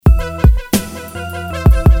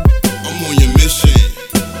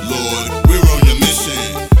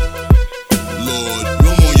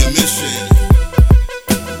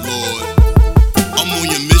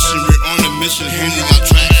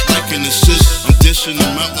fishing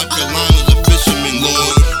them out like a line of the fisherman,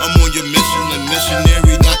 Lord. I'm on your mission, a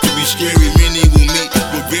missionary, not to be scary. Many will meet,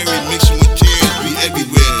 but very mixing with tears, be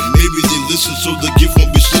everywhere. Maybe they listen so the gift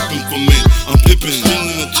won't be slipping from men. I'm pipping,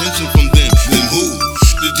 stealing attention from them. Then who?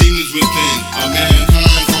 The demons within. Our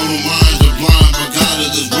mankind, carnal minds are blind, but God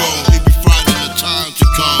is wrong. It be Friday, the time to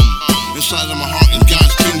come. Inside of my heart in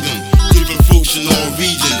God's kingdom, different folks in all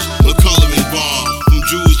regions, no color involved. From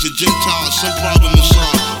Jews to Gentiles, some problem is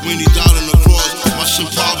solved. When he died on the cross, my sin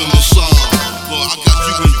problem is